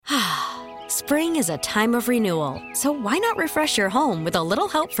Spring is a time of renewal, so why not refresh your home with a little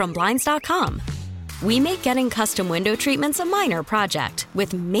help from Blinds.com? We make getting custom window treatments a minor project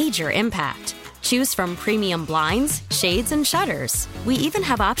with major impact. Choose from premium blinds, shades, and shutters. We even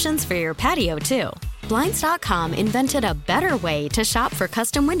have options for your patio, too. Blinds.com invented a better way to shop for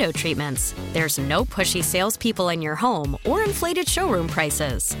custom window treatments. There's no pushy salespeople in your home or inflated showroom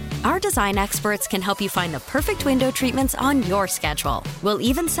prices. Our design experts can help you find the perfect window treatments on your schedule. We'll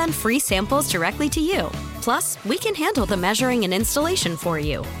even send free samples directly to you. Plus, we can handle the measuring and installation for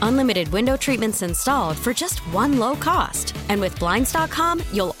you. Unlimited window treatments installed for just one low cost. And with Blinds.com,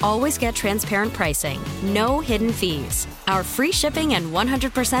 you'll always get transparent pricing. No hidden fees. Our free shipping and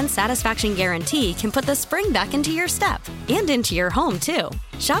 100% satisfaction guarantee can put the spring back into your step and into your home, too.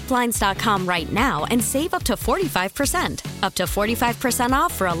 Shop Blinds.com right now and save up to 45%. Up to 45%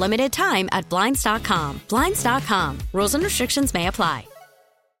 off for a limited time at Blinds.com. Blinds.com. Rules and restrictions may apply.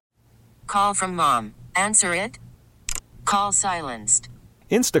 Call from mom. Answer it. Call silenced.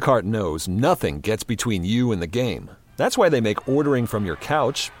 Instacart knows nothing gets between you and the game. That's why they make ordering from your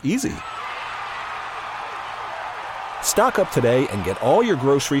couch easy. Stock up today and get all your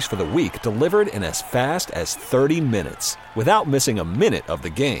groceries for the week delivered in as fast as 30 minutes without missing a minute of the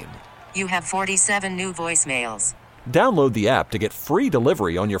game. You have 47 new voicemails. Download the app to get free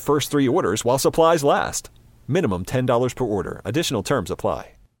delivery on your first 3 orders while supplies last. Minimum $10 per order. Additional terms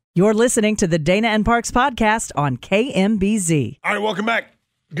apply. You're listening to the Dana and Parks podcast on KMBZ. All right, welcome back.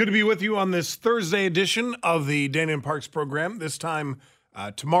 Good to be with you on this Thursday edition of the Dana and Parks program. This time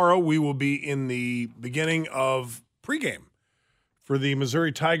tomorrow we will be in the beginning of pregame for the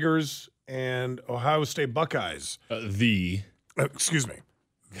Missouri Tigers and Ohio State Buckeyes. Excuse me.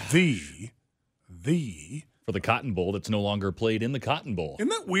 For the Cotton Bowl that's no longer played in the Cotton Bowl. Isn't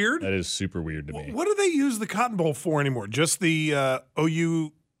that weird? That is super weird to me. What do they use the Cotton Bowl for anymore? Just the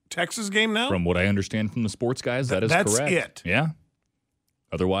OU Texas game now? From what I understand from the sports guys, that's correct. That's it. Yeah.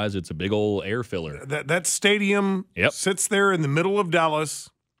 Otherwise, it's a big old air filler. That stadium sits there in the middle of Dallas.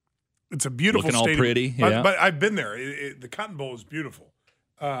 It's a beautiful Looking stadium. all pretty, yeah. But I've been there. The Cotton Bowl is beautiful.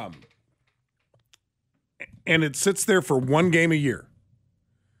 And it sits there for one game a year.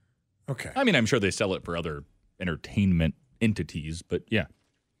 Okay. I mean, I'm sure they sell it for other entertainment entities, but yeah.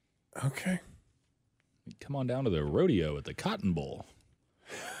 Okay. Come on down to the rodeo at the Cotton Bowl.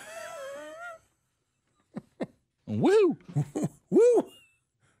 Woo! Woo!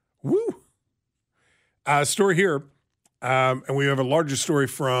 Woo! Story here, and we have a larger story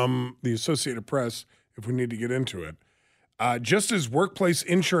from the Associated Press if we need to get into it. Just as workplace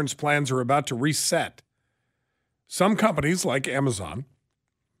insurance plans are about to reset, some companies like Amazon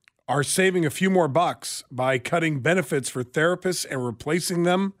are saving a few more bucks by cutting benefits for therapists and replacing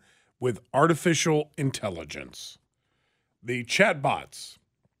them with artificial intelligence. The chatbots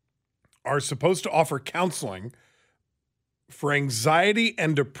are supposed to offer counseling for anxiety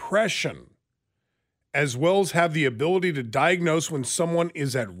and depression, as well as have the ability to diagnose when someone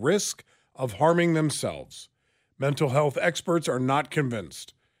is at risk of harming themselves. Mental health experts are not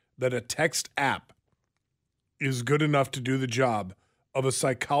convinced that a text app is good enough to do the job of a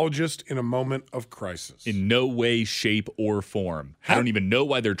psychologist in a moment of crisis. In no way, shape, or form. I don't even know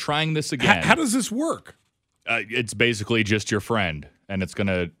why they're trying this again. How does this work? It's basically just your friend, and it's going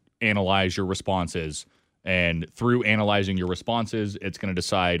to analyze your responses. And through analyzing your responses, it's going to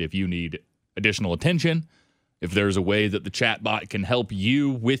decide if you need additional attention, if there's a way that the chatbot can help you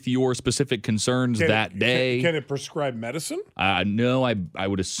with your specific concerns that day. Can it prescribe medicine? No, I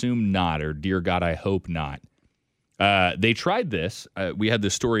would assume not, or dear God, I hope not. They tried this. We had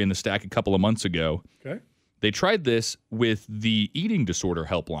this story in the stack a couple of months ago. Okay. They tried this with the eating disorder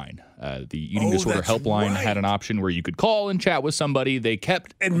helpline. The eating disorder helpline had an option where you could call and chat with somebody. They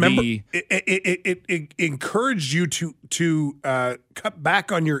kept it encouraged you to cut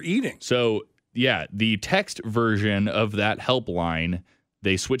back on your eating. So, yeah, the text version of that helpline,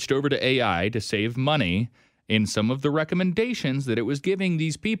 they switched over to AI to save money. In some of the recommendations that it was giving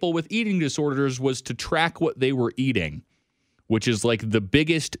these people with eating disorders was to track what they were eating, which is like the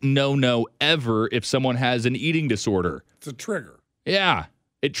biggest no-no ever if someone has an eating disorder. It's a trigger. Yeah.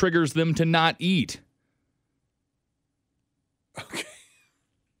 It triggers them to not eat. Okay.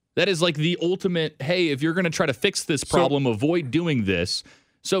 That is like the ultimate, hey, if you're going to try to fix this problem, avoid doing this.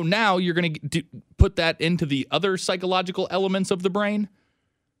 So now you're going to put that into the other psychological elements of the brain?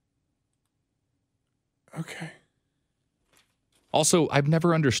 Okay. Also, I've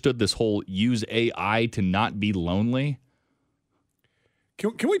never understood this whole use AI to not be lonely.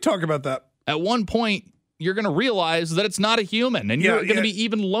 Can we talk about that? At one point, you're going to realize that it's not a human, and you're going to be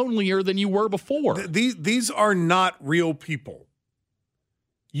even lonelier than you were before. These are not real people.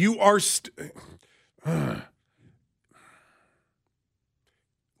 You are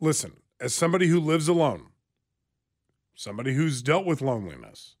listen, as somebody who lives alone, somebody who's dealt with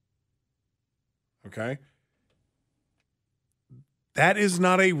loneliness, okay? That is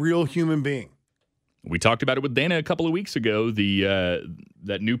not a real human being. We talked about it with Dana a couple of weeks ago,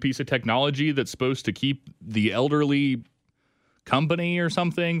 that new piece of technology that's supposed to keep the elderly company or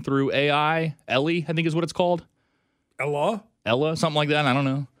something through AI. Ellie, I think is what it's called. Ella, something like that. I don't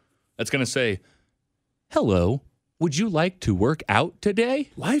know. That's going to say, hello, would you like to work out today?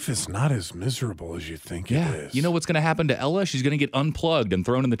 Life is not as miserable as you think it is. You know what's going to happen to Ella? She's going to get unplugged and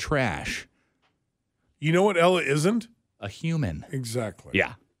thrown in the trash. You know what Ella isn't? A human. Exactly.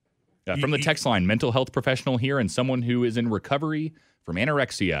 Yeah. From the text line, mental health professional here and someone who is in recovery from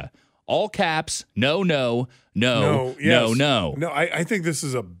anorexia. All caps, no. No, I think this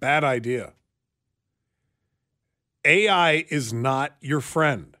is a bad idea. AI is not your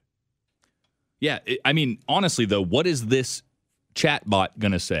friend. Yeah, I mean, honestly, though, what is this chatbot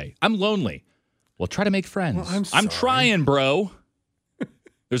going to say? I'm lonely. Well, try to make friends. Well, I'm trying, bro.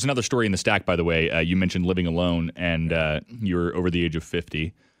 There's another story in the stack, by the way. You mentioned living alone, and you're over the age of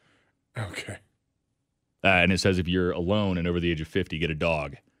 50. Okay. And it says if you're alone and over the age of 50, get a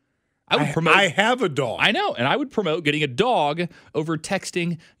dog. I have a dog. I know, and I would promote getting a dog over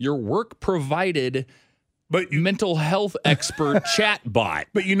texting your work-provided mental health expert chatbot.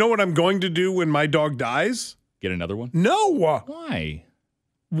 But you know what I'm going to do when my dog dies? Get another one? No. Why?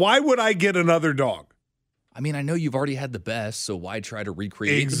 Why would I get another dog? I mean, I know you've already had the best, so why try to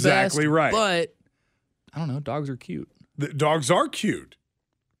recreate the best? Exactly right. But, I don't know, dogs are cute. The dogs are cute.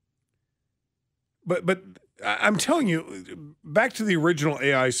 But I'm telling you, back to the original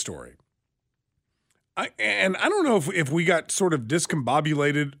AI story. I don't know if we got sort of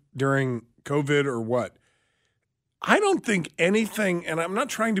discombobulated during COVID or what. I don't think anything, and I'm not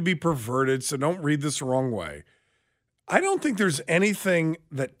trying to be perverted, so don't read this the wrong way. I don't think there's anything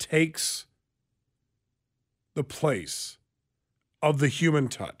that takes the place of the human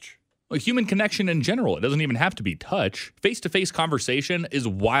touch. Well, human connection in general. It doesn't even have to be touch. Face-to-face conversation is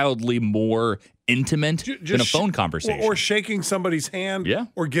wildly more intimate than a phone conversation. Or shaking somebody's hand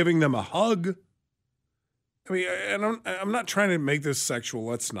or giving them a hug. I mean, and I'm not trying to make this sexual.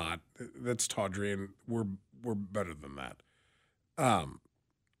 Let's not. That's tawdry, and we're better than that.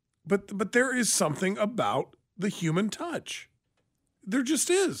 But there is something about the human touch. There just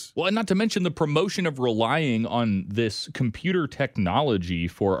is. Well, and not to mention the promotion of relying on this computer technology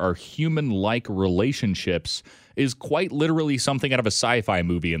for our human-like relationships is quite literally something out of a sci-fi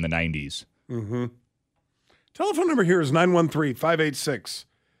movie in the 90s. Mm-hmm. Telephone number here is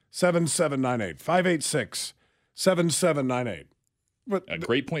 913-586-7798. 586-7798. A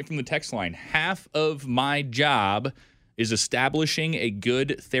great point from the text line. Half of my job is establishing a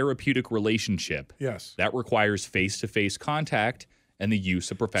good therapeutic relationship. Yes. That requires face-to-face contact and the use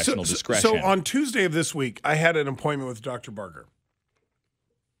of professional discretion. So on Tuesday of this week, I had an appointment with Dr. Barger,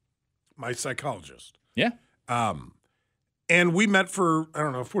 my psychologist. Yeah. And we met for,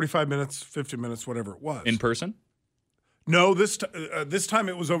 45 minutes, 50 minutes, whatever it was. In person? No, this time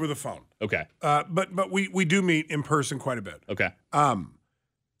it was over the phone. Okay. But we do meet in person quite a bit. Okay.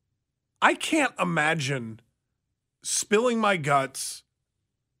 I can't imagine spilling my guts,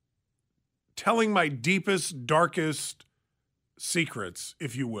 telling my deepest, darkest secrets,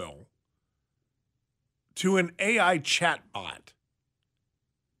 if you will, to an AI chatbot.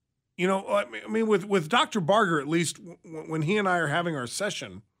 You know, I mean, with Dr. Barger, at least when he and I are having our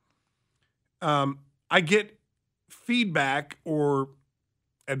session, I get feedback or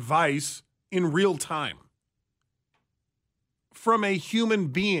advice in real time from a human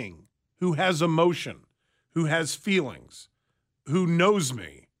being who has emotion, who has feelings, who knows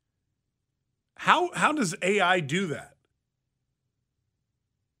me. How does AI do that?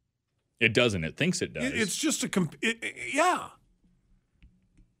 It doesn't. It thinks it does. It's just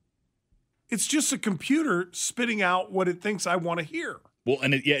It's just a computer spitting out what it thinks I want to hear. Well,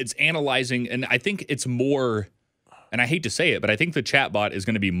 and it's analyzing, and I think it's more, and I hate to say it, but I think the chatbot is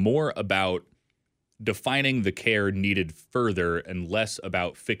going to be more about defining the care needed further and less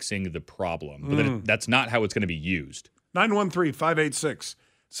about fixing the problem. But that's not how it's going to be used.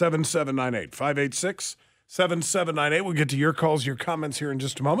 913-586-7798. 586-7798. We'll get to your calls, your comments here in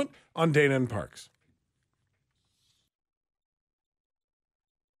just a moment on Dana and Parks.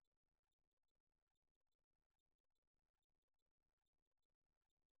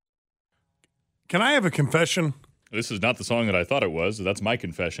 Can I have a confession? This is not the song that I thought it was. So that's my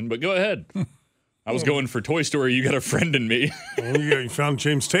confession, but go ahead. I was going for Toy Story, You Got a Friend in Me. You found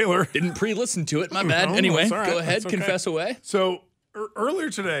James Taylor. Didn't pre-listen to it, my bad. Anyway, right. go ahead, confess away. So earlier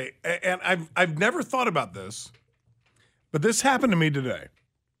today, and I've never thought about this, but this happened to me today.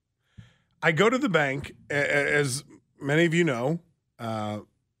 I go to the bank, as many of you know,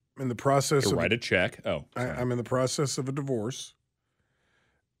 in the process To of write a check. Oh, I'm in the process of a divorce,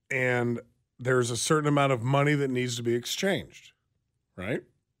 and there's a certain amount of money that needs to be exchanged, right?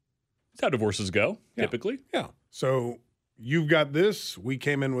 that's how divorces go, Yeah. typically. Yeah. So you've got this. We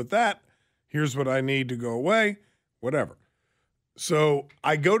came in with that. Here's what I need to go away, whatever. So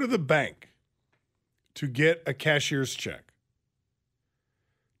I go to the bank to get a cashier's check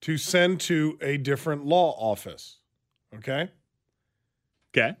to send to a different law office. Okay.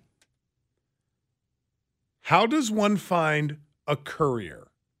 Okay. How does one find a courier?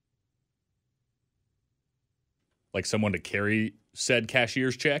 Like someone to carry said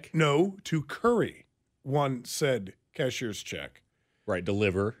cashier's check? No, to curry one said cashier's check. Right,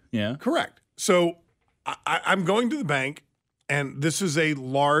 deliver. Yeah. Correct. So I'm going to the bank, and this is a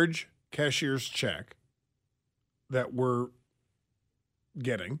large cashier's check that we're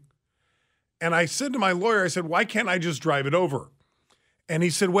getting. And I said to my lawyer, I said, why can't I just drive it over? And he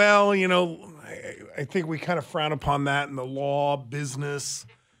said, well, you know, I think we kind of frown upon that in the law business.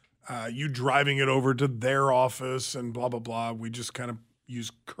 You driving it over to their office and blah, blah, blah. We just kind of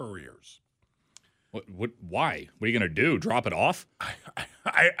use couriers. What? Why? What are you going to do? Drop it off?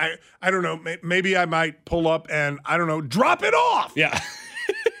 I don't know. Maybe I might pull up and, I don't know, drop it off. Yeah.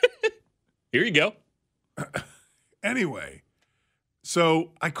 Here you go. Anyway,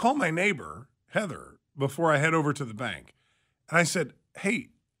 so I call my neighbor, Heather, before I head over to the bank. And I said, hey,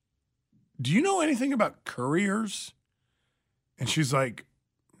 do you know anything about couriers? And she's like,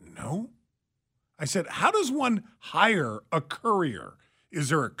 no. I said, how does one hire a courier? Is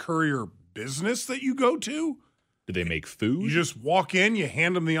there a courier business that you go to? Do they make food? You just walk in, you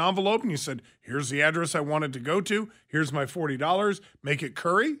hand them the envelope, and you said, here's the address I wanted to go to. Here's my $40. Make it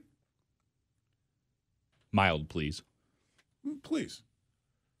curry? Mild, please. Please.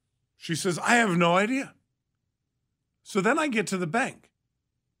 She says, I have no idea. So then I get to the bank,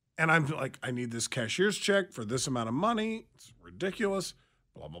 and I'm like, I need this cashier's check for this amount of money. It's ridiculous,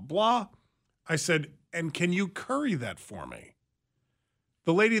 blah, blah, blah. I said, and can you curry that for me?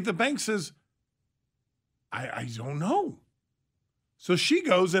 The lady at the bank says, I don't know. So she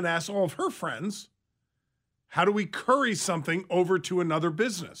goes and asks all of her friends, how do we curry something over to another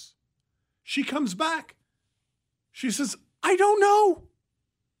business? She comes back. She says, I don't know.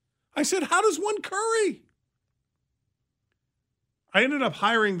 I said, how does one curry? I ended up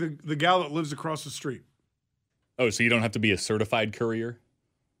hiring the gal that lives across the street. Oh, so you don't have to be a certified courier?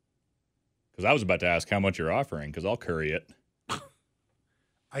 Because I was about to ask how much you're offering, because I'll curry it.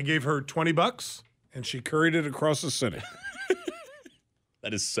 I gave her $20, and she curried it across the city.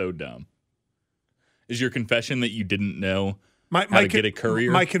 That is so dumb. Is your confession that you didn't know how to get a courier?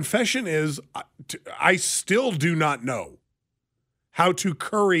 My confession is I still do not know how to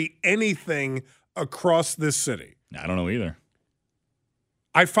curry anything across this city. I don't know either.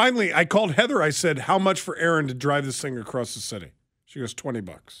 I called Heather. I said, how much for Aaron to drive this thing across the city? She goes,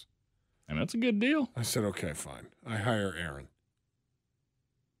 $20. And that's a good deal. I said, okay, fine. I hire Aaron.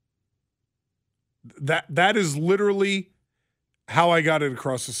 That is literally how I got it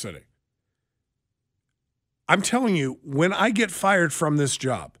across the city. I'm telling you, when I get fired from this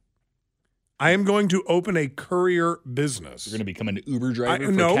job, I am going to open a courier business. You're going to become an Uber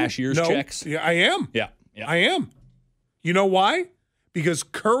driver for cashier's checks? Yeah, I am. Yeah. I am. You know why? Because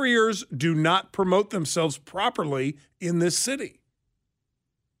couriers do not promote themselves properly in this city.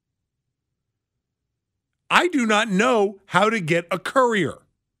 I do not know how to get a courier.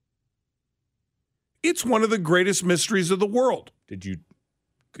 It's one of the greatest mysteries of the world. Did you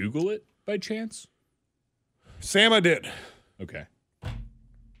Google it by chance? Sam, I did. Okay.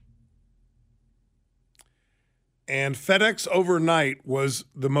 And FedEx Overnight was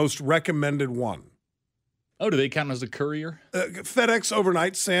the most recommended one. Oh, do they count as a courier? FedEx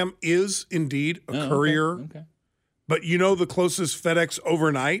Overnight, Sam, is indeed a courier. Okay. But you know the closest FedEx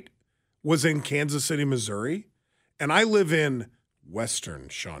Overnight was in Kansas City, Missouri? And I live in Western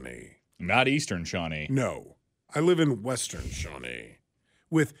Shawnee. Not Eastern Shawnee. No, I live in Western Shawnee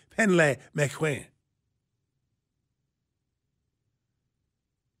with Penley McQueen.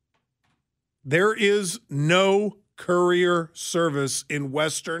 There is no courier service in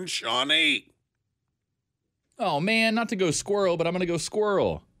Western Shawnee. Oh, man, not to go squirrel, but I'm going to go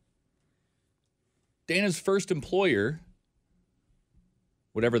squirrel. Dana's first employer,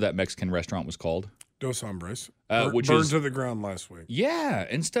 whatever that Mexican restaurant was called. Dos Hombres. Which burned is to the ground last week. Yeah,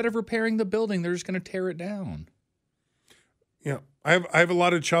 instead of repairing the building, they're just going to tear it down. Yeah, I have a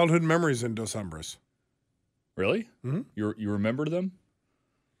lot of childhood memories in Dos Hombres. Really? Mm-hmm. You remember them?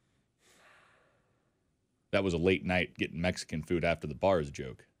 That was a late night getting Mexican food after the bars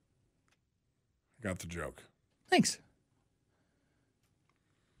joke. Got the joke. Thanks.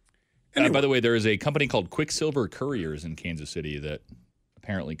 Anyway. By the way, there is a company called Quicksilver Couriers in Kansas City that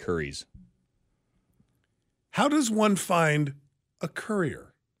apparently curries. How does one find a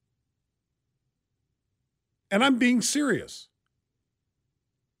courier? And I'm being serious.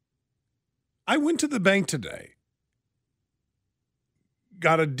 I went to the bank today,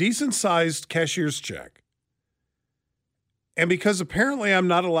 got a decent-sized cashier's check, and because apparently I'm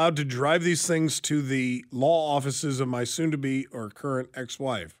not allowed to drive these things to the law offices of my soon-to-be or current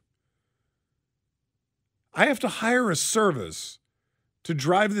ex-wife, I have to hire a service to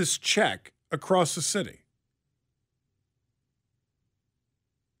drive this check across the city.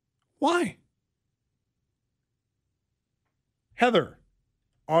 Why? Heather,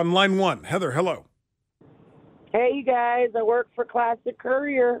 on line 1. Heather, hello. Hey, you guys. I work for Classic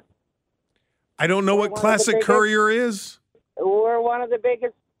Courier. I don't know what Classic Courier is. We're one of the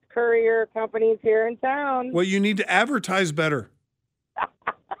biggest courier companies here in town. Well, you need to advertise better.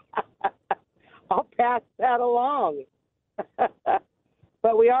 I'll pass that along.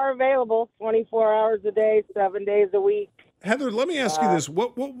 But we are available 24 hours a day, 7 days a week. Heather, let me ask you this.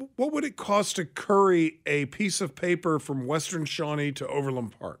 What would it cost to curry a piece of paper from Western Shawnee to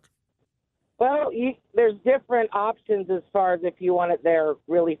Overland Park? Well, there's different options as far as if you want it there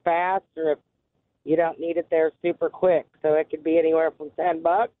really fast or if you don't need it there super quick. So it could be anywhere from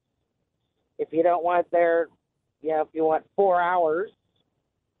 $10. If you don't want it there, if you want 4 hours,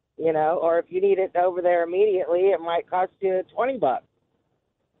 or if you need it over there immediately, it might cost you $20.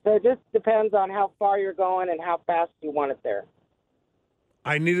 So it just depends on how far you're going and how fast you want it there.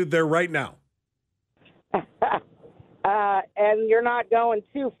 I need it there right now. And you're not going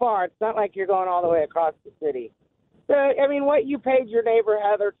too far. It's not like you're going all the way across the city. So, what you paid your neighbor,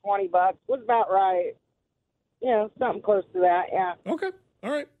 Heather, $20 was about right. Something close to that, yeah. Okay, all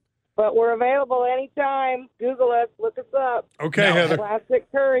right. But we're available anytime. Google us. Look us up. Okay, Heather. Classic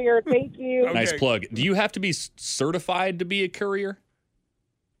Courier. Thank you. Okay. Nice plug. Do you have to be certified to be a courier?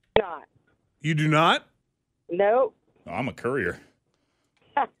 Not. You do not? Nope. Oh, I'm a courier.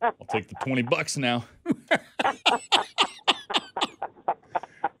 I'll take the $20 now.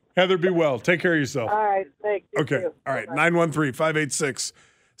 Heather, be well. Take care of yourself. All right. Thank you. Okay. Too. All right. 913-586-7798.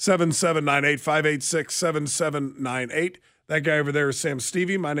 586-7798. That guy over there is Sam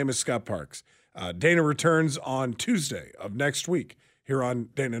Stevie. My name is Scott Parks. Dana returns on Tuesday of next week here on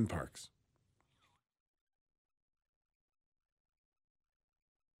Dana and Parks.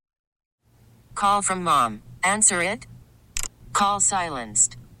 Call from mom. Answer it. Call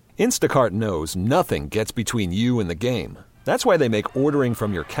silenced. Instacart knows nothing gets between you and the game. That's why they make ordering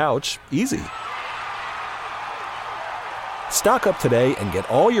from your couch easy. Stock up today and get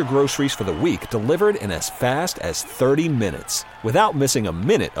all your groceries for the week delivered in as fast as 30 minutes without missing a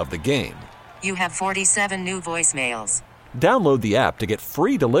minute of the game. You have 47 new voicemails. Download the app to get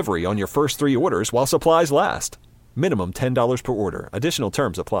free delivery on your first 3 orders while supplies last. Minimum $10 per order. Additional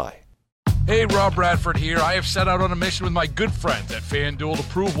terms apply. Hey, Rob Bradford here. I have set out on a mission with my good friends at FanDuel to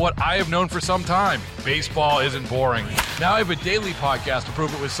prove what I have known for some time. Baseball isn't boring. Now I have a daily podcast to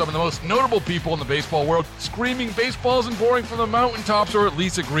prove it with some of the most notable people in the baseball world, screaming baseball isn't boring from the mountaintops or at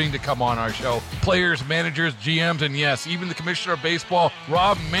least agreeing to come on our show. Players, managers, GMs, and yes, even the commissioner of baseball,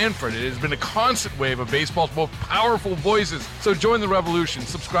 Rob Manfred. It has been a constant wave of baseball's most powerful voices. So join the revolution.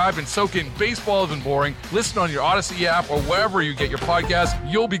 Subscribe and soak in Baseball Isn't Boring. Listen on your Odyssey app or wherever you get your podcasts.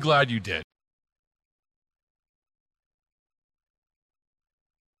 You'll be glad you did.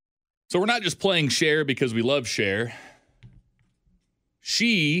 So we're not just playing Cher because we love Cher.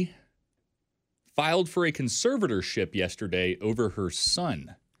 She filed for a conservatorship yesterday over her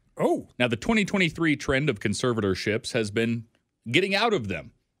son. Oh. Now, the 2023 trend of conservatorships has been getting out of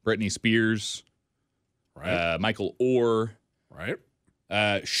them. Britney Spears, Right. Michael Orr. Right.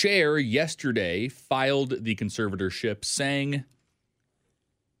 Cher yesterday filed the conservatorship saying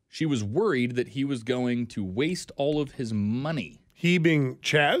she was worried that he was going to waste all of his money. He being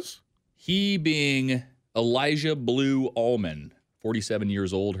Chaz? He being Elijah Blue Allman, 47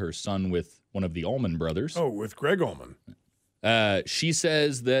 years old, her son with one of the Allman brothers. Oh, with Greg Allman. She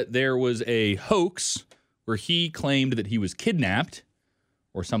says that there was a hoax where he claimed that he was kidnapped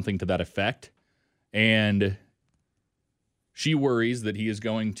or something to that effect. And she worries that he is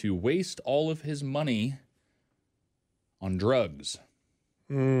going to waste all of his money on drugs.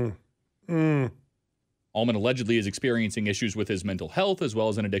 Allman allegedly is experiencing issues with his mental health as well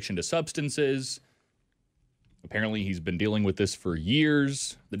as an addiction to substances. Apparently, he's been dealing with this for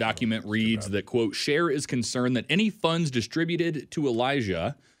years. The document reads that, quote, Cher is concerned that any funds distributed to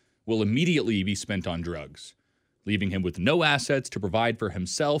Elijah will immediately be spent on drugs, leaving him with no assets to provide for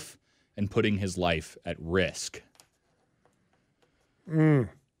himself and putting his life at risk.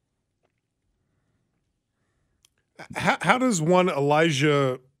 How does one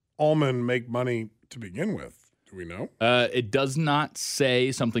Elijah Allman make money to begin with? Do we know? It does not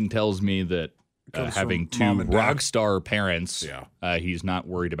say. Something tells me that having two mom and dad. rock star parents, he's not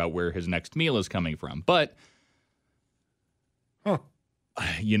worried about where his next meal is coming from. But,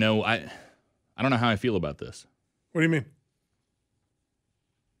 you know, I don't know how I feel about this. What do you mean?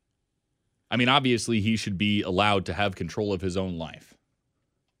 I mean, obviously, he should be allowed to have control of his own life.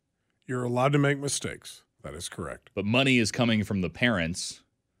 You're allowed to make mistakes. That is correct. But money is coming from the parents,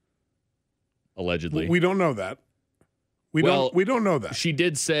 allegedly. We don't know that. We don't know that. She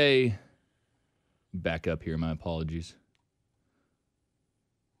did say, back up here, my apologies.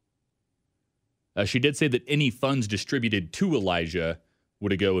 She did say that any funds distributed to Elijah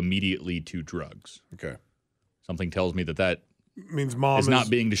would go immediately to drugs. Okay. Something tells me that means mom is not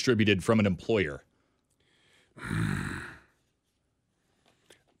being distributed from an employer.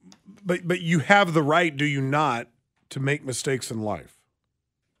 But you have the right, do you not, to make mistakes in life?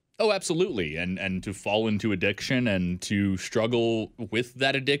 Oh, absolutely. And to fall into addiction and to struggle with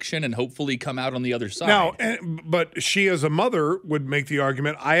that addiction and hopefully come out on the other side. Now, but she as a mother would make the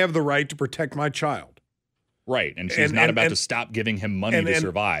argument, I have the right to protect my child. Right. And she's not about to stop giving him money to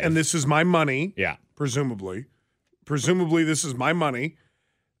survive. And this is my money. Yeah. Presumably. Presumably this is my money.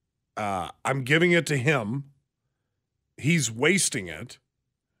 I'm giving it to him. He's wasting it,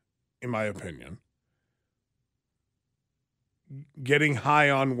 in my opinion. Getting high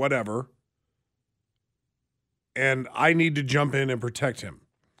on whatever. And I need to jump in and protect him.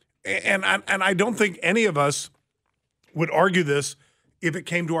 And I don't think any of us would argue this if it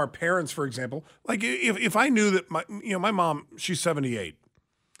came to our parents, for example. Like if I knew that my mom, she's 78.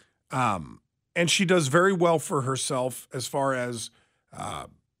 And she does very well for herself as far as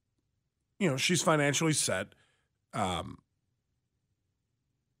she's financially set.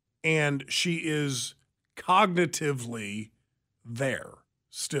 And she is cognitively there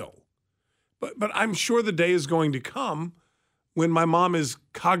still. But I'm sure the day is going to come when my mom is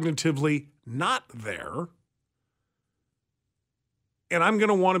cognitively not there. And I'm going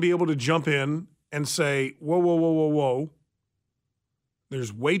to want to be able to jump in and say, whoa, whoa, whoa, whoa, whoa.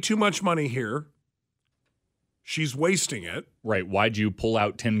 There's way too much money here. She's wasting it. Right. Why'd you pull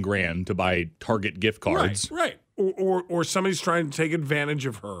out 10 grand to buy Target gift cards? Right. Or somebody's trying to take advantage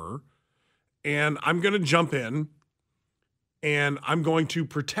of her. And I'm going to jump in and I'm going to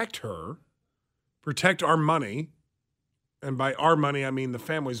protect her, protect our money. And by our money, I mean the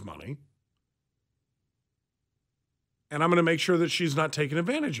family's money. And I'm going to make sure that she's not taken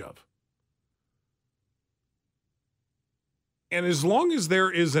advantage of. And as long as there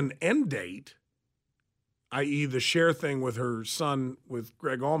is an end date, i.e. the Cher thing with her son, with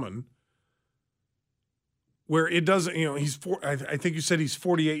Greg Allman, where it doesn't, I think you said he's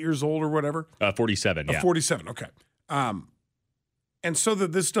 48 years old or whatever. 47, yeah. 47, okay. And so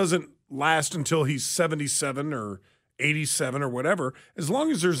that this doesn't last until he's 77 or 87 or whatever, as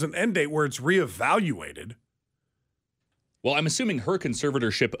long as there's an end date where it's reevaluated. Well, I'm assuming her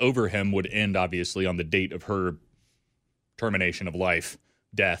conservatorship over him would end, obviously, on the date of her termination of life,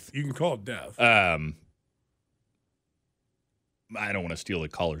 death. You can call it death. I don't want to steal the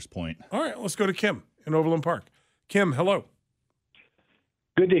caller's point. All right, let's go to Kim in Overland Park. Kim, hello.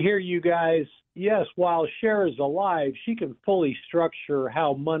 Good to hear you guys. Yes, while Cher is alive, she can fully structure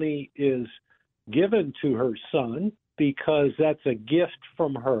how money is given to her son because that's a gift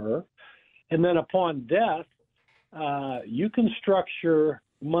from her. And then upon death, you can structure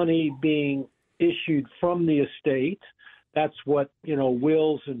money being issued from the estate. That's what,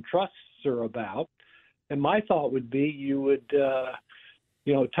 wills and trusts are about. And my thought would be you would,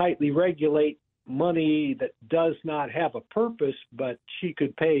 tightly regulate money that does not have a purpose, but she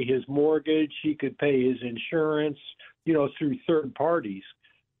could pay his mortgage, she could pay his insurance, through third parties.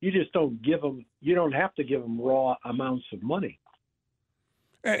 You just don't you don't have to give them raw amounts of money.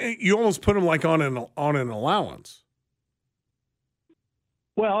 You almost put them like on an allowance.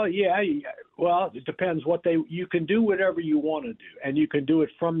 Well, yeah. Well, it depends you can do whatever you want to do, and you can do it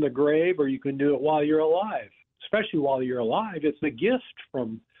from the grave or you can do it while you're alive. Especially while you're alive, it's a gift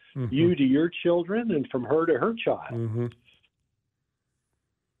from you to your children and from her to her child. Mm-hmm.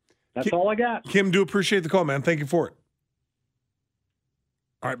 That's all I got. Kim, do appreciate the call, man. Thank you for it.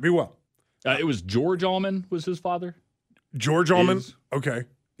 All right, be well. It was George Allman was his father? George Allman? Okay.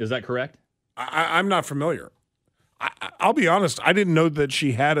 Is that correct? I'm not familiar. I'll be honest, I didn't know that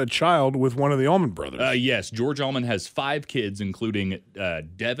she had a child with one of the Allman brothers. Yes, George Allman has 5 kids, including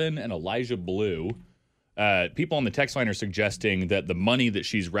Devin and Elijah Blue. People on the text line are suggesting that the money that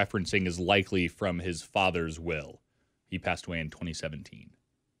she's referencing is likely from his father's will. He passed away in 2017.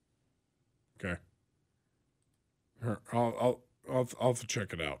 Okay. I'll have to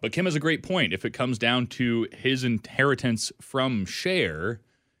check it out. But Kim has a great point. If it comes down to his inheritance from Cher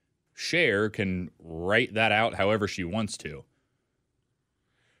can write that out however she wants to.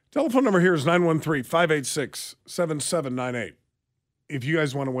 Telephone number here is 913-586-7798. If you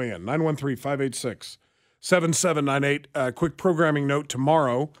guys want to weigh in, 913-586-7798. Quick programming note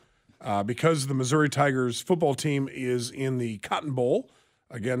tomorrow, because the Missouri Tigers football team is in the Cotton Bowl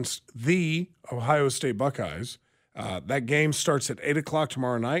against the Ohio State Buckeyes. That game starts at 8 o'clock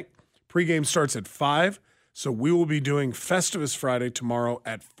tomorrow night. Pregame starts at 5. So we will be doing Festivus Friday tomorrow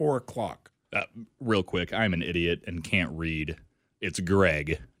at 4 o'clock. Real quick, I'm an idiot and can't read. It's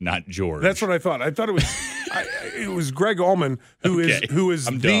Greg, not George. That's what I thought. I thought it was it was Greg Allman, who is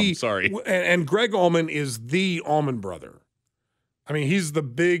I'm the dumb, sorry. And Greg Allman is the Allman brother. I mean, he's the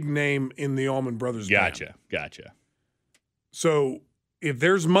big name in the Allman Brothers band. Gotcha. So if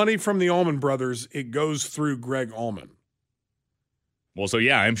there's money from the Allman Brothers, it goes through Greg Allman. Well, so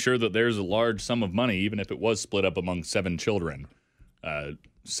yeah, I'm sure that there's a large sum of money, even if it was split up among 7 children,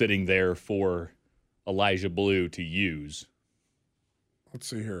 sitting there for Elijah Blue to use. Let's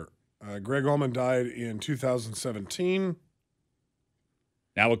see here. Greg Allman died in 2017.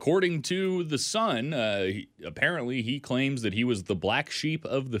 Now, according to the Sun, apparently he claims that he was the black sheep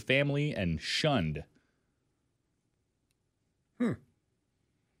of the family and shunned.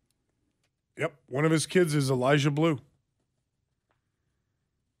 Yep. One of his kids is Elijah Blue.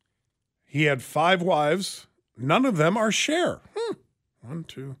 He had 5 wives. None of them are Cher. 1,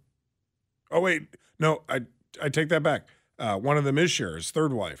 2. Oh, wait. No, I take that back. One of them is Cher. His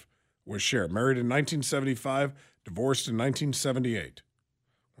 3rd wife was Cher. Married in 1975, divorced in 1978.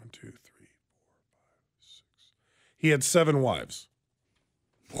 1, 2, 3, 4, 5, 6. He had 7 wives.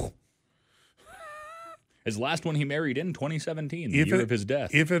 His last one he married in 2017, the year of his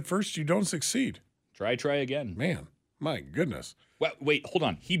death. If at first you don't succeed. Try again. Man, my goodness. Well, wait, hold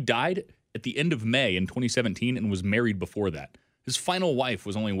on. He died at the end of May in 2017 and was married before that. His final wife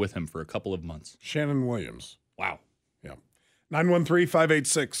was only with him for a couple of months. Shannon Williams. Wow. Yeah.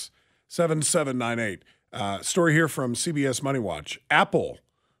 913-586-7798. Story here from CBS Money Watch. Apple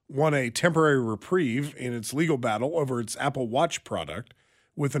won a temporary reprieve in its legal battle over its Apple Watch product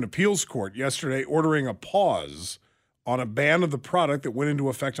with an appeals court yesterday ordering a pause on a ban of the product that went into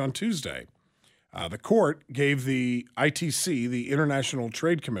effect on Tuesday. The court gave the ITC, the International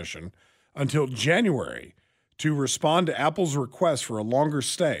Trade Commission, until January to respond to Apple's request for a longer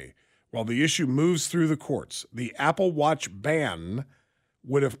stay while the issue moves through the courts. The Apple Watch ban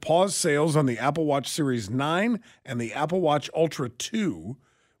would have paused sales on the Apple Watch Series 9 and the Apple Watch Ultra 2,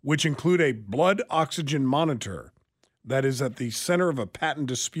 which include a blood oxygen monitor that is at the center of a patent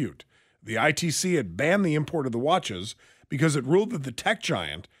dispute. The ITC had banned the import of the watches because it ruled that the tech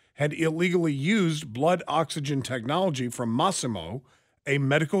giant had illegally used blood oxygen technology from Masimo, a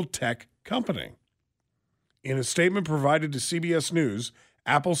medical tech company. In a statement provided to CBS News,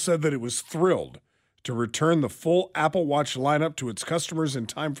 Apple said that it was thrilled to return the full Apple Watch lineup to its customers in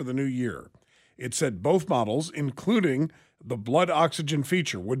time for the new year. It said both models, including the blood oxygen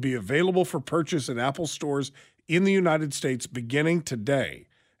feature, would be available for purchase in Apple stores in the United States beginning today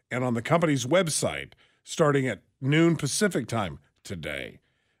and on the company's website starting at noon Pacific time today.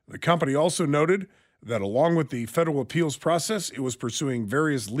 The company also noted that along with the federal appeals process, it was pursuing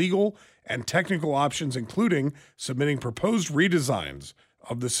various legal and technical options, including submitting proposed redesigns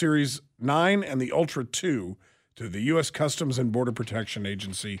of the Series 9 and the Ultra 2 to the U.S. Customs and Border Protection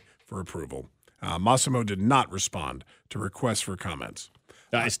Agency for approval. Massimo did not respond to requests for comments.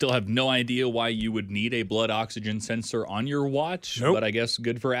 I still have no idea why you would need a blood oxygen sensor on your watch, Nope. but I guess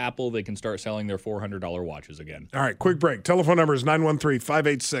good for Apple. They can start selling their $400 watches again. All right, quick break. Telephone number is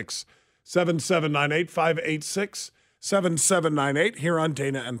 913-586-7798, 586-7798 here on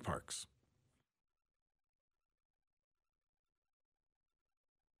Dana and Parks.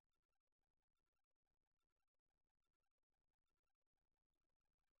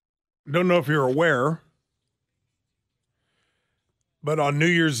 Don't know if you're aware, but on New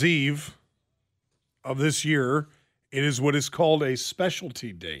Year's Eve of this year, it is what is called a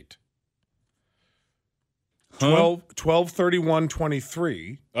specialty date.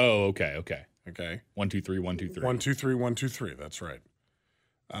 12/31/23. Oh, okay. Okay. 1, 2, 3, 1, 2, 3. 1, 2, 3, 1, 2, 3. That's right.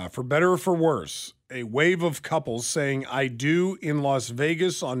 For better or for worse, a wave of couples saying "I do" in Las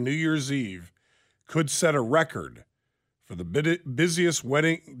Vegas on New Year's Eve could set a record for the busiest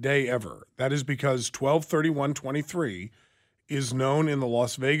wedding day ever. That is because 12/31/23 is known in the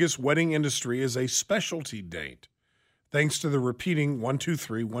Las Vegas wedding industry as a specialty date, thanks to the repeating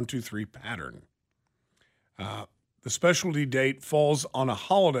 1-2-3-1-2-3 pattern. The specialty date falls on a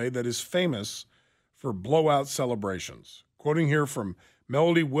holiday that is famous for blowout celebrations. Quoting here from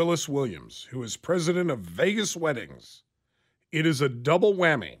Melody Willis Williams, who is president of Vegas Weddings, it is a double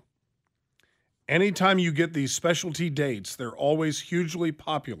whammy. Anytime you get these specialty dates, they're always hugely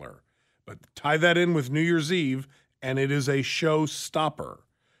popular. But tie that in with New Year's Eve, and it is a showstopper.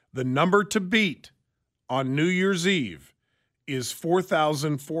 The number to beat on New Year's Eve is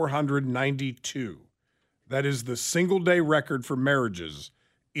 4,492. That is the single-day record for marriages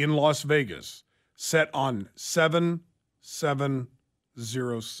in Las Vegas, set on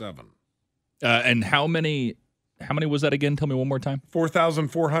 7/7/07. And how many was that again? Tell me one more time.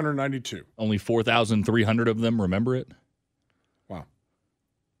 4,492. Only 4,300 of them remember it? Wow.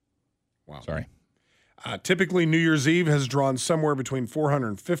 Sorry. Typically, New Year's Eve has drawn somewhere between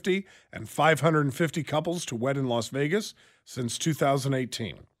 450 and 550 couples to wed in Las Vegas since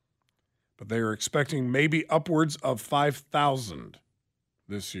 2018. But they are expecting maybe upwards of 5,000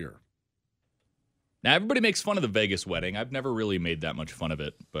 this year. Now, everybody makes fun of the Vegas wedding. I've never really made that much fun of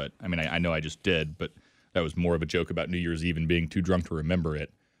it, but I mean, I know I just did, but that was more of a joke about New Year's Eve and being too drunk to remember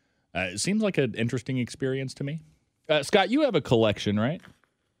it. It seems like an interesting experience to me. Scott, you have a collection, right?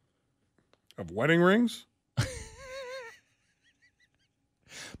 Of wedding rings?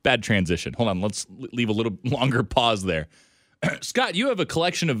 Bad transition. Hold on, let's leave a little longer pause there. Scott, you have a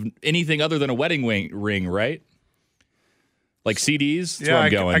collection of anything other than a wedding ring, right? Like CDs? That's where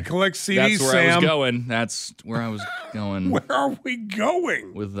I'm going. I collect CDs, That's where I was going. That's where I was going. Where are we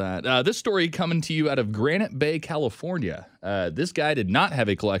going? With that. This story coming to you out of Granite Bay, California. This guy did not have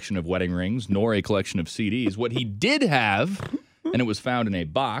a collection of wedding rings, nor a collection of CDs. What he did have, and it was found in a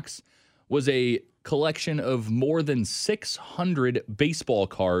box, was a collection of more than 600 baseball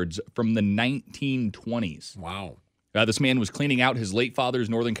cards from the 1920s. Wow. This man was cleaning out his late father's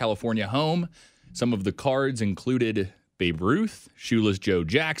Northern California home. Some of the cards included Babe Ruth, Shoeless Joe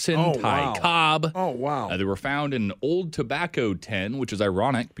Jackson, Ty Cobb. Oh, wow. They were found in an old tobacco tin, which is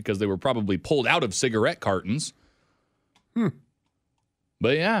ironic because they were probably pulled out of cigarette cartons.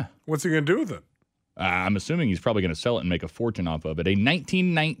 But yeah. What's he going to do with it? I'm assuming he's probably going to sell it and make a fortune off of it. A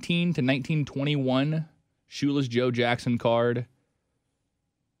 1919 to 1921 Shoeless Joe Jackson card.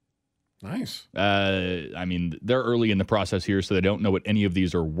 Nice. I mean, they're early in the process here, so they don't know what any of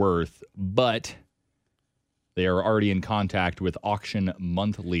these are worth, but they are already in contact with Auction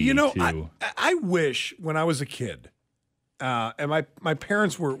Monthly. You know, I wish when I was a kid, and my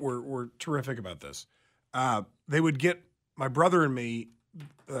parents were terrific about this, they would get my brother and me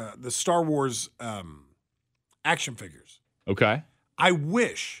the Star Wars action figures. Okay. I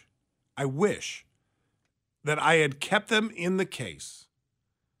wish that I had kept them in the case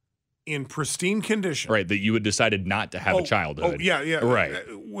in pristine condition. Right, that you had decided not to have a childhood. Oh, yeah. Right.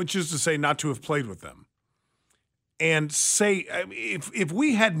 Which is to say not to have played with them. And say, if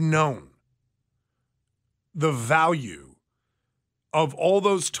we had known the value of all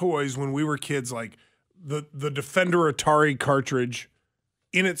those toys when we were kids, like the Defender Atari cartridge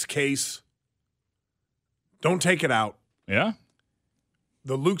in its case, don't take it out. Yeah.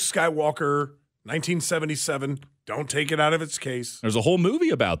 The Luke Skywalker 1977, don't take it out of its case. There's a whole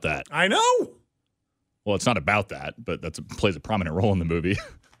movie about that. I know. Well, it's not about that, but plays a prominent role in the movie.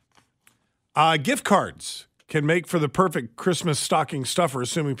 Gift cards can make for the perfect Christmas stocking stuffer,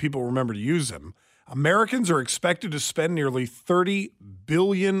 assuming people remember to use them. Americans are expected to spend nearly $30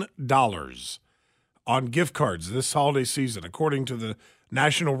 billion on gift cards this holiday season, according to the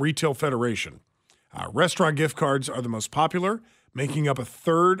National Retail Federation. Restaurant gift cards are the most popular, making up a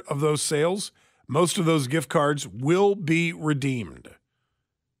third of those sales. Most of those gift cards will be redeemed.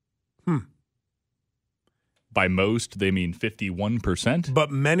 By most, they mean 51%.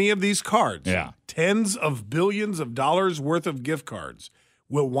 But many of these cards, yeah, tens of billions of dollars worth of gift cards,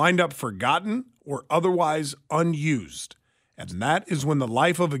 will wind up forgotten or otherwise unused. And that is when the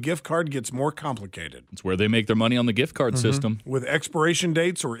life of a gift card gets more complicated. It's where they make their money on the gift card system. With expiration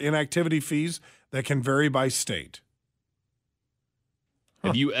dates or inactivity fees that can vary by state.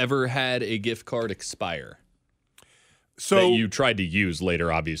 Have you ever had a gift card expire? So that you tried to use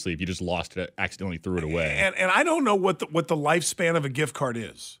later, obviously, if you just lost it, accidentally threw it away. And I don't know what the lifespan of a gift card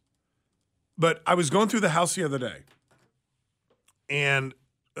is. But I was going through the house the other day and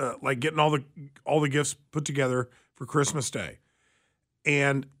like getting all the gifts put together for Christmas Day.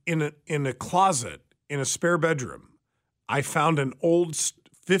 And in a closet in a spare bedroom, I found an old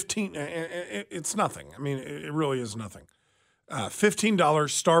 15 it's nothing. I mean, it really is nothing. $15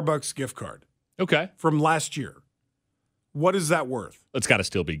 Starbucks gift card Okay. from last year. What is that worth? It's got to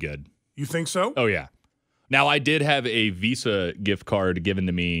still be good. You think so? Oh, yeah. Now, I did have a Visa gift card given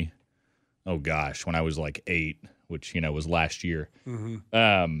to me, oh, gosh, when I was like 8, which, was last year.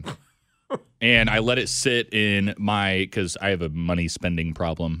 Mm-hmm. And I let it sit in because I have a money spending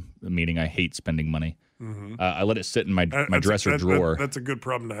problem, meaning I hate spending money. Mm-hmm. I let it sit in my dresser drawer. That's a good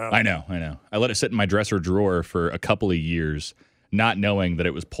problem to have. I know. I let it sit in my dresser drawer for a couple of years, not knowing that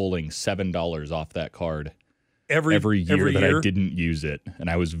it was pulling $7 off that card every year that I didn't use it. And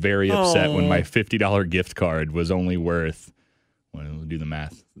I was very upset when my $50 gift card was only worth, do the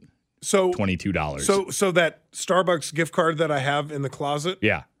math, $22. So that Starbucks gift card that I have in the closet,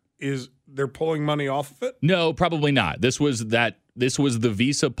 they're pulling money off of it? No, probably not. This was the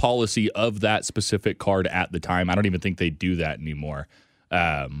Visa policy of that specific card at the time. I don't even think they do that anymore.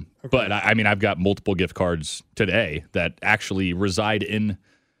 But I mean, I've got multiple gift cards today that actually reside in,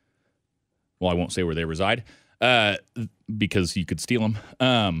 well, I won't say where they reside, because you could steal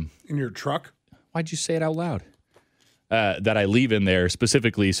them. In your truck? Why'd you say it out loud? That I leave in there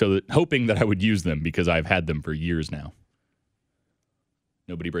specifically hoping that I would use them because I've had them for years now.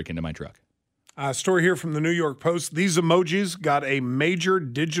 Nobody break into my truck. Story here from the New York Post. These emojis got a major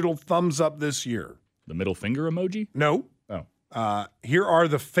digital thumbs up this year. The middle finger emoji? No. Oh. Here are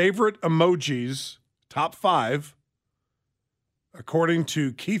the favorite emojis, top 5, according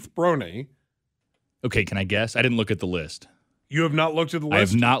to Keith Broney. Okay, can I guess? I didn't look at the list. You have not looked at the list? I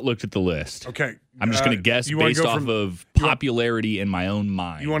have not looked at the list. Okay. I'm just going to guess based off of popularity in my own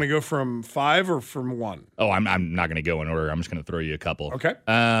mind. You want to go from 5 or from 1? Oh, I'm not going to go in order. I'm just going to throw you a couple. Okay.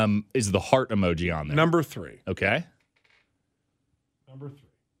 Is the heart emoji on there? Number 3. Okay. Number 3.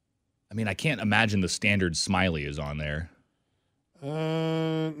 I mean, I can't imagine the standard smiley is on there.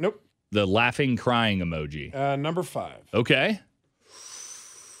 Nope. The laughing, crying emoji. Number 5. Okay.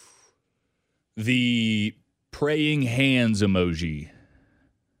 The praying hands emoji.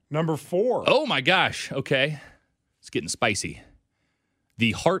 Number 4. Oh my gosh. Okay. It's getting spicy.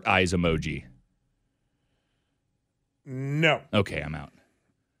 The heart eyes emoji. No. Okay, I'm out.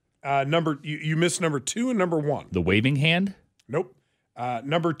 You missed number 2 and number 1. The waving hand? Nope.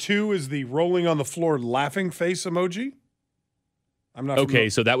 Number 2 is the rolling on the floor laughing face emoji. I'm not okay,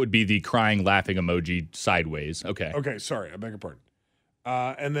 so that would be the crying laughing emoji sideways. Okay. Okay, sorry, I beg your pardon.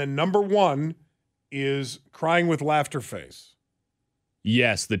 And then number 1 is crying with laughter face.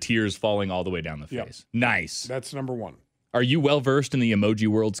 Yes, the tears falling all the way down the face. Yep. Nice. That's number 1. Are you well versed in the emoji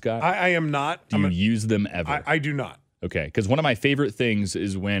world, Scott? I am not. Do you use them ever? I do not. Okay, because one of my favorite things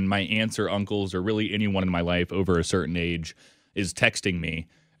is when my aunts or uncles or really anyone in my life over a certain age is texting me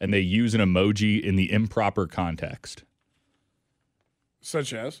and they use an emoji in the improper context.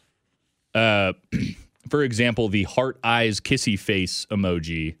 Such as? For example, the heart eyes kissy face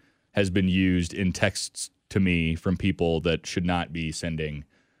emoji has been used in texts to me from people that should not be sending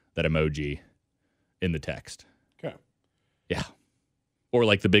that emoji in the text. Okay. Yeah. Or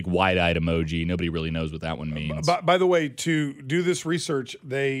like the big wide-eyed emoji. Nobody really knows what that one means. By the way, to do this research,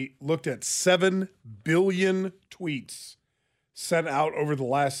 they looked at 7 billion tweets sent out over the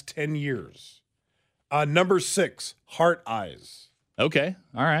last 10 years. Number 6, heart eyes. Okay.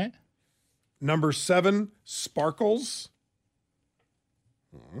 All right. Number 7, sparkles.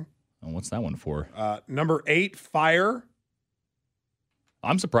 Oh, what's that one for? Number 8, fire.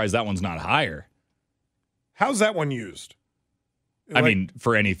 I'm surprised that one's not higher. How's that one used? I mean,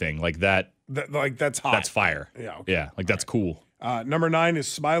 for anything like that. That's hot. That's fire. Yeah. Okay. Yeah. Like that's cool. Number 9 is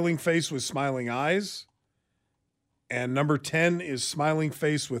smiling face with smiling eyes. And number 10 is smiling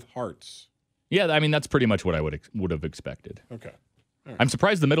face with hearts. Yeah. I mean, that's pretty much what I would have expected. Okay. Right. I'm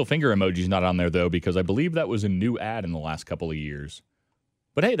surprised the middle finger emoji's not on there, though, because I believe that was a new ad in the last couple of years.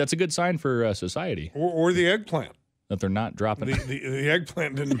 But hey, that's a good sign for society. Or the eggplant. That they're not dropping. The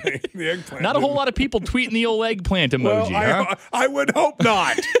eggplant didn't make the eggplant. Not a whole lot of people tweeting the old eggplant emoji, huh? I would hope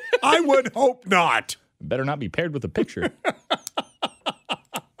not. I would hope not. Better not be paired with a picture.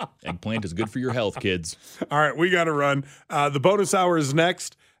 Eggplant is good for your health, kids. All right, we got to run. The bonus hour is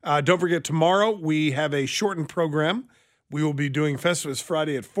next. Don't forget, tomorrow we have a shortened program. We will be doing Festivus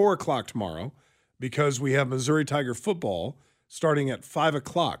Friday at 4 o'clock tomorrow because we have Missouri Tiger football starting at 5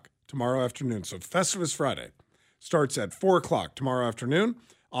 o'clock tomorrow afternoon. So Festivus Friday starts at 4 o'clock tomorrow afternoon.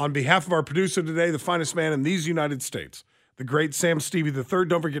 On behalf of our producer today, the finest man in these United States, the great Sam Stevie III,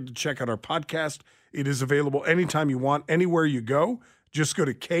 don't forget to check out our podcast. It is available anytime you want, anywhere you go. Just go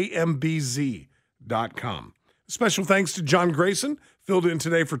to kmbz.com. Special thanks to John Grayson, filled in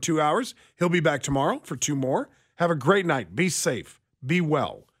today for 2 hours. He'll be back tomorrow for 2 more. Have a great night. Be safe, be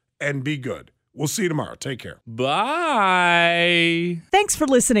well, and be good. We'll see you tomorrow. Take care. Bye. Thanks for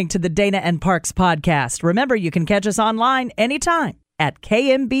listening to the Dana and Parks podcast. Remember, you can catch us online anytime at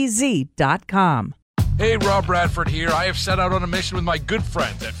kmbz.com. Hey, Rob Bradford here. I have set out on a mission with my good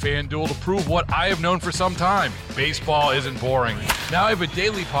friends at FanDuel to prove what I have known for some time. Baseball isn't boring. Now I have a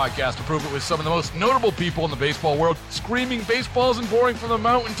daily podcast to prove it with some of the most notable people in the baseball world, screaming baseball isn't boring from the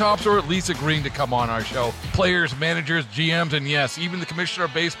mountaintops, or at least agreeing to come on our show. Players, managers, GMs, and yes, even the commissioner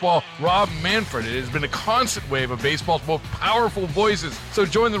of baseball, Rob Manfred. It has been a constant wave of baseball's most powerful voices. So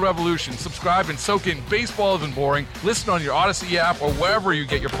join the revolution. Subscribe and soak in Baseball Isn't Boring. Listen on your Odyssey app or wherever you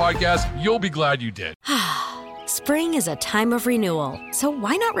get your podcasts. You'll be glad you did. Spring is a time of renewal, so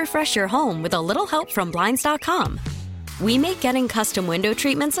why not refresh your home with a little help from Blinds.com? We make getting custom window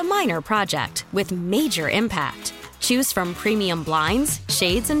treatments a minor project with major impact. Choose from premium blinds,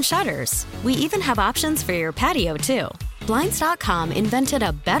 shades, and shutters. We even have options for your patio, too. Blinds.com invented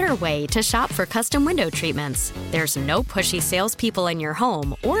a better way to shop for custom window treatments. There's no pushy salespeople in your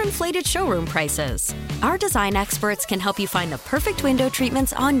home or inflated showroom prices. Our design experts can help you find the perfect window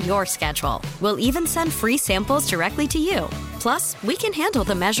treatments on your schedule. We'll even send free samples directly to you. Plus, we can handle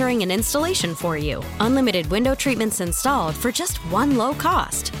the measuring and installation for you. Unlimited window treatments installed for just one low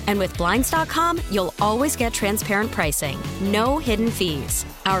cost. And with Blinds.com, you'll always get transparent pricing. No hidden fees.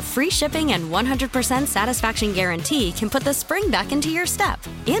 Our free shipping and 100% satisfaction guarantee can put the spring back into your step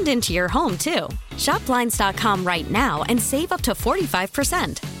and into your home, too. Shop Blinds.com right now and save up to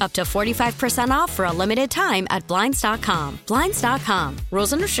 45%. Up to 45% off for a limited time at Blinds.com. Blinds.com.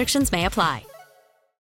 Rules and restrictions may apply.